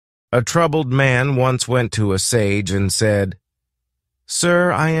A troubled man once went to a sage and said,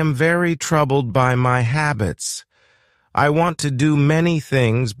 "Sir, I am very troubled by my habits. I want to do many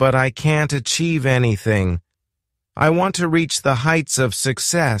things, but I can't achieve anything. I want to reach the heights of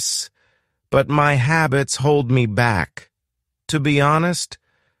success, but my habits hold me back. To be honest,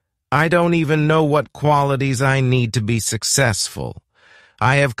 I don't even know what qualities I need to be successful.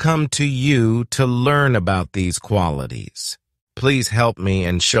 I have come to you to learn about these qualities. Please help me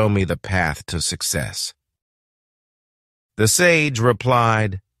and show me the path to success." The sage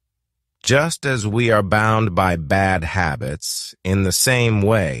replied, "Just as we are bound by bad habits, in the same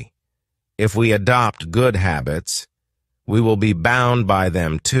way, if we adopt good habits, we will be bound by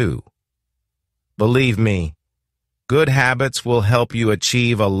them too. Believe me, good habits will help you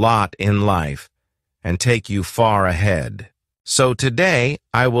achieve a lot in life and take you far ahead. So today,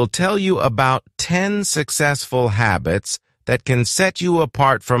 I will tell you about 10 successful habits that can set you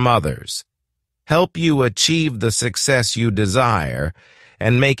apart from others, help you achieve the success you desire,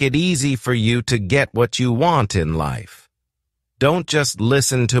 and make it easy for you to get what you want in life. Don't just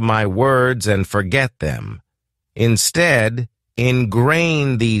listen to my words and forget them. Instead,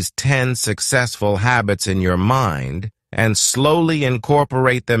 ingrain these 10 successful habits in your mind and slowly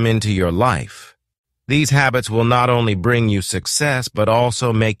incorporate them into your life. These habits will not only bring you success, but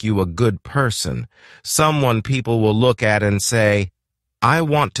also make you a good person, someone people will look at and say, "I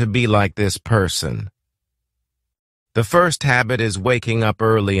want to be like this person." The first habit is waking up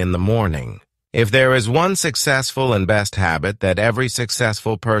early in the morning. If there is one successful and best habit that every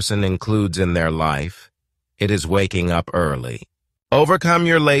successful person includes in their life, it is waking up early. Overcome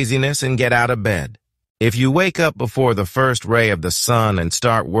your laziness and get out of bed. If you wake up before the first ray of the sun and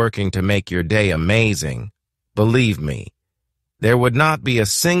start working to make your day amazing, believe me, there would not be a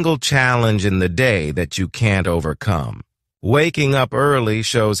single challenge in the day that you can't overcome. Waking up early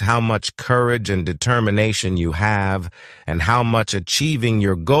shows how much courage and determination you have and how much achieving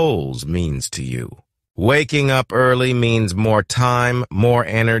your goals means to you. Waking up early means more time, more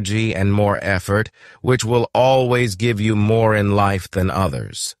energy, and more effort, which will always give you more in life than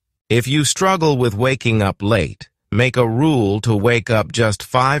others. If you struggle with waking up late, make a rule to wake up just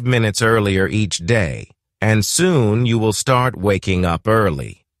 5 minutes earlier each day, and soon you will start waking up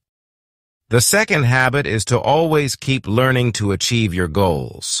early. The second habit is to always keep learning to achieve your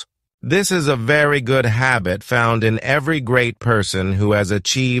goals. This is a very good habit found in every great person who has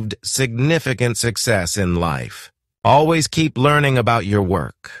achieved significant success in life. Always keep learning about your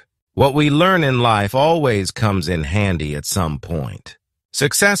work. What we learn in life always comes in handy at some point.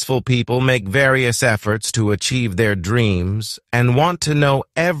 Successful people make various efforts to achieve their dreams and want to know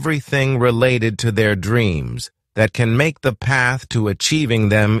everything related to their dreams that can make the path to achieving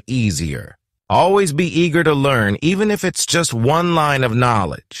them easier. Always be eager to learn, even if it's just one line of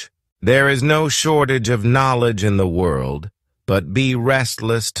knowledge. There is no shortage of knowledge in the world, but be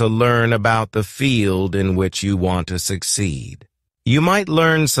restless to learn about the field in which you want to succeed. You might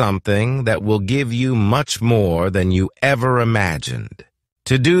learn something that will give you much more than you ever imagined.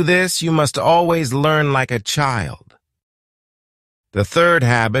 To do this, you must always learn like a child. The third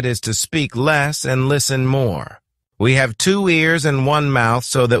habit is to speak less and listen more. We have 2 ears and 1 mouth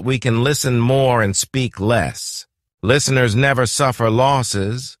so that we can listen more and speak less. Listeners never suffer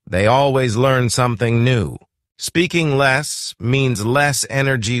losses. They always learn something new. Speaking less means less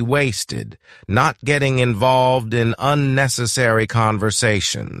energy wasted, not getting involved in unnecessary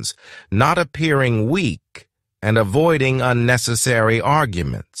conversations, not appearing weak, and avoiding unnecessary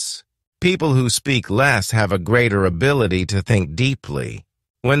arguments. People who speak less have a greater ability to think deeply.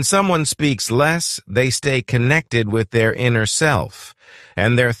 When someone speaks less, they stay connected with their inner self,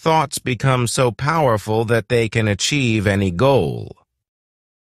 and their thoughts become so powerful that they can achieve any goal.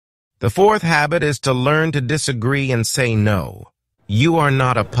 The fourth habit is to learn to disagree and say no. You are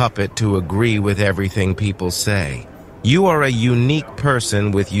not a puppet to agree with everything people say. You are a unique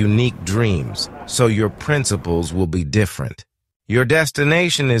person with unique dreams, so your principles will be different. Your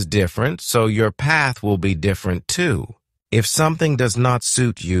destination is different, so your path will be different too. If something does not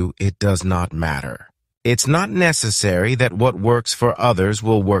suit you, it does not matter. It's not necessary that what works for others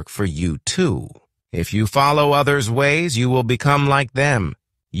will work for you too. If you follow others' ways, you will become like them.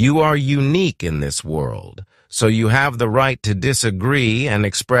 You are unique in this world, so you have the right to disagree and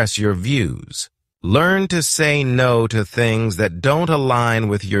express your views. Learn to say no to things that don't align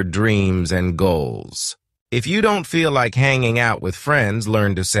with your dreams and goals. If you don't feel like hanging out with friends,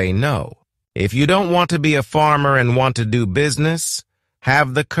 learn to say no. If you don't want to be a farmer and want to do business,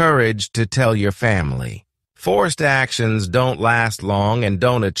 have the courage to tell your family. Forced actions don't last long and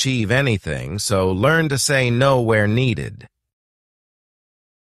don't achieve anything, so learn to say no where needed.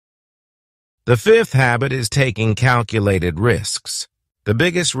 The fifth habit is taking calculated risks. The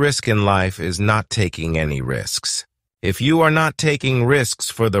biggest risk in life is not taking any risks. If you are not taking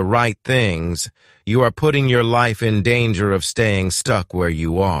risks for the right things, you are putting your life in danger of staying stuck where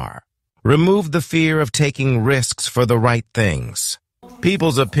you are. Remove the fear of taking risks for the right things.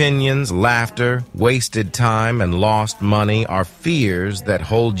 People's opinions, laughter, wasted time, and lost money are fears that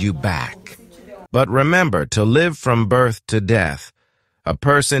hold you back. But remember, to live from birth to death, a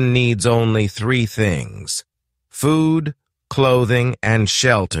person needs only three things: food, clothing, and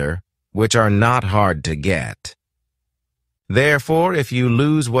shelter, which are not hard to get. Therefore, if you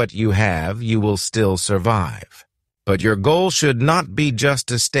lose what you have, you will still survive. But your goal should not be just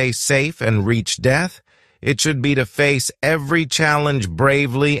to stay safe and reach death. It should be to face every challenge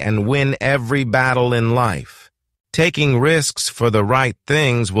bravely and win every battle in life. Taking risks for the right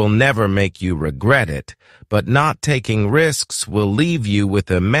things will never make you regret it, but not taking risks will leave you with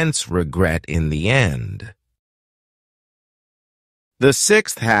immense regret in the end. The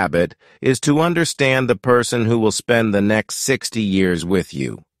sixth habit is to understand the person who will spend the next 60 years with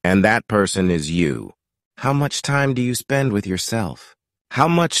you, and that person is you. How much time do you spend with yourself? How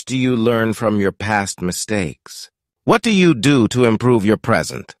much do you learn from your past mistakes? What do you do to improve your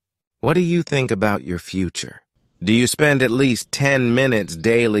present? What do you think about your future? Do you spend at least 10 minutes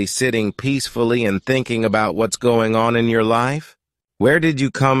daily sitting peacefully and thinking about what's going on in your life? Where did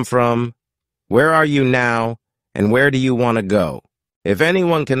you come from? Where are you now? And where do you want to go? If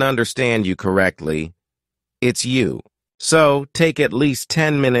anyone can understand you correctly, it's you. So take at least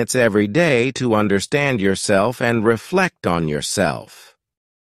 10 minutes every day to understand yourself and reflect on yourself.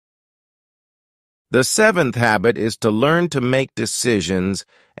 The seventh habit is to learn to make decisions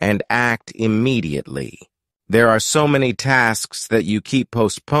and act immediately. There are so many tasks that you keep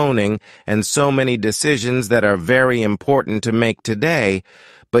postponing and so many decisions that are very important to make today,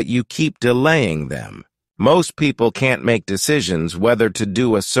 but you keep delaying them. Most people can't make decisions whether to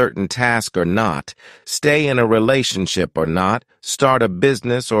do a certain task or not, stay in a relationship or not, start a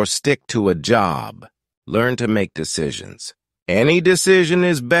business or stick to a job. Learn to make decisions. Any decision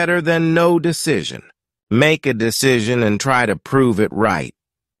is better than no decision. Make a decision and try to prove it right.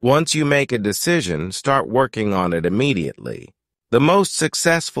 Once you make a decision, start working on it immediately. The most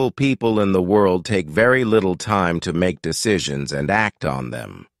successful people in the world take very little time to make decisions and act on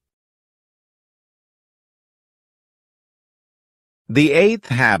them. The eighth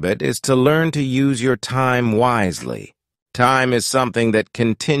habit is to learn to use your time wisely. Time is something that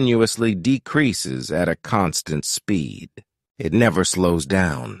continuously decreases at a constant speed. It never slows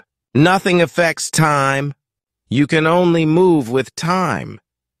down. Nothing affects time. You can only move with time.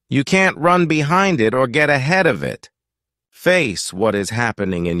 You can't run behind it or get ahead of it. Face what is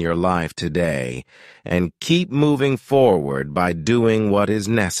happening in your life today and keep moving forward by doing what is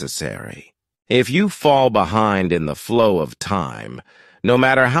necessary. If you fall behind in the flow of time, no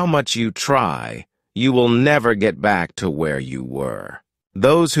matter how much you try, you will never get back to where you were.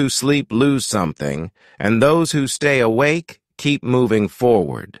 Those who sleep lose something, and those who stay awake keep moving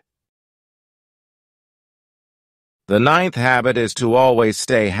forward. The ninth habit is to always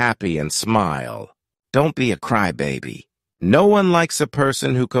stay happy and smile. Don't be a crybaby. No one likes a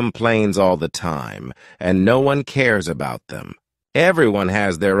person who complains all the time, and no one cares about them. Everyone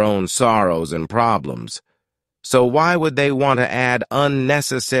has their own sorrows and problems. So why would they want to add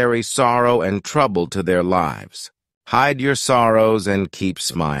unnecessary sorrow and trouble to their lives? Hide your sorrows and keep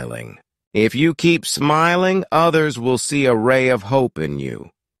smiling. If you keep smiling, others will see a ray of hope in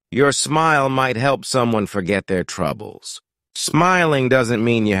you. Your smile might help someone forget their troubles. Smiling doesn't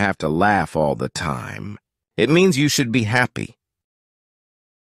mean you have to laugh all the time. It means you should be happy.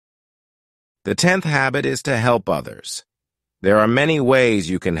 The 10th habit is to help others. There are many ways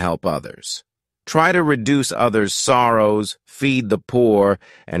you can help others. Try to reduce others' sorrows, feed the poor,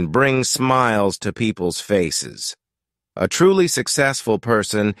 and bring smiles to people's faces. A truly successful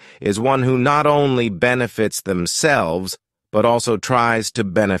person is one who not only benefits themselves, but also tries to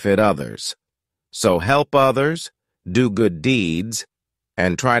benefit others. So help others, do good deeds,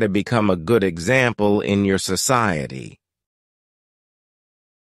 and try to become a good example in your society.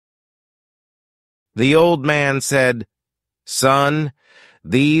 The old man said, "Son,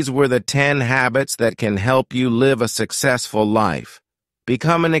 these were the 10 habits that can help you live a successful life.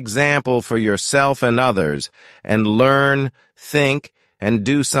 Become an example for yourself and others, and learn, think, and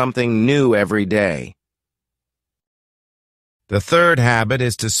do something new every day." The 3rd habit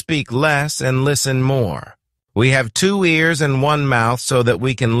is to speak less and listen more. We have 2 ears and 1 mouth so that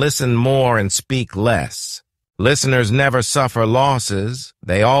we can listen more and speak less. Listeners never suffer losses.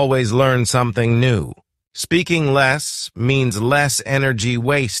 They always learn something new. Speaking less means less energy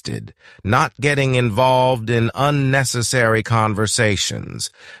wasted, not getting involved in unnecessary conversations,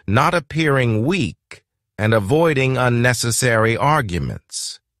 not appearing weak, and avoiding unnecessary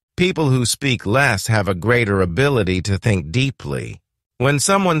arguments. People who speak less have a greater ability to think deeply. When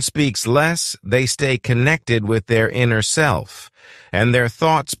someone speaks less, they stay connected with their inner self, and their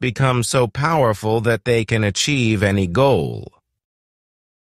thoughts become so powerful that they can achieve any goal.